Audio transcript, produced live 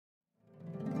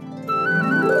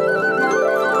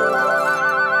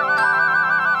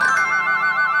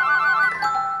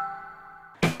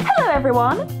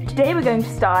Today we're going to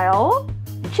style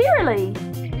Cheerilee.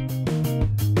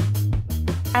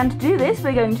 And to do this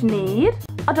we're going to need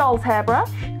a doll's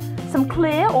hairbrush, some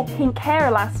clear or pink hair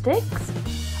elastics,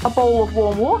 a bowl of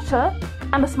warm water,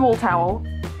 and a small towel.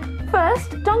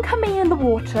 First, dunk her mane in the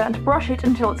water and brush it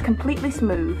until it's completely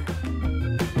smooth.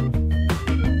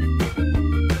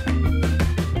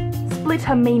 Split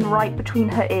her mane right between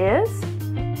her ears.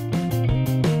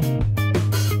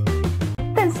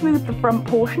 Then smooth the front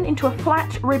portion into a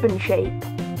flat ribbon shape.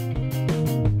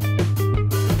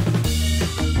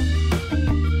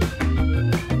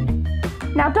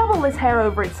 Now double this hair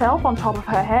over itself on top of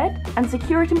her head and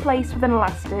secure it in place with an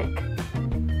elastic.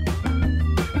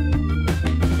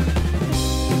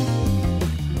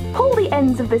 Pull the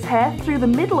ends of this hair through the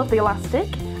middle of the elastic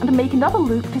and make another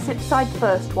loop to sit beside the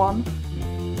first one.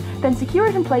 Then secure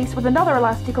it in place with another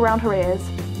elastic around her ears.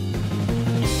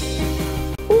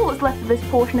 All that's left of this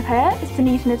portion of hair is to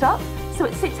neaten it up so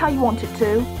it sits how you want it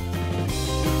to.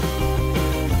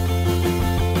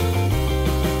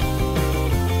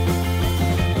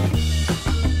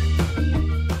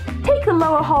 Take the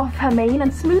lower half of her mane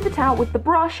and smooth it out with the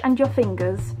brush and your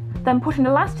fingers. Then put an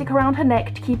elastic around her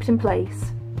neck to keep it in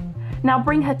place. Now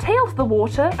bring her tail to the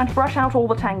water and brush out all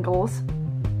the tangles.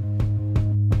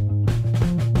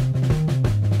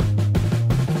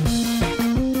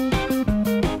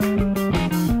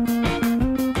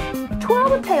 Twirl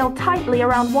the tail tightly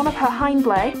around one of her hind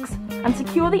legs and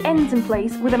secure the ends in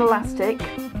place with an elastic.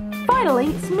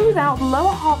 Finally, smooth out the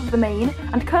lower half of the mane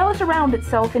and curl it around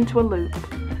itself into a loop.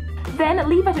 Then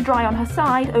leave her to dry on her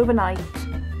side overnight.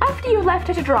 After you've left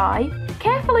her to dry,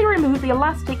 carefully remove the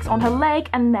elastics on her leg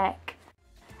and neck.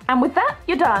 And with that,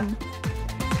 you're done!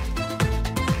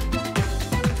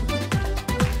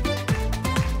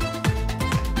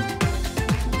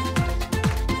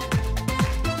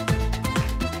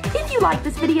 If you liked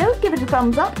this video, give it a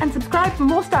thumbs up and subscribe for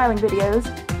more styling videos.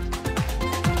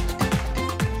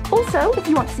 Also, if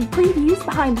you want to see previews,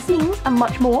 behind the scenes and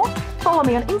much more, follow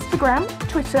me on Instagram,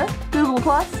 Twitter, Google+,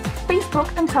 Facebook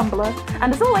and Tumblr.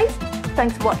 And as always,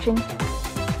 thanks for watching.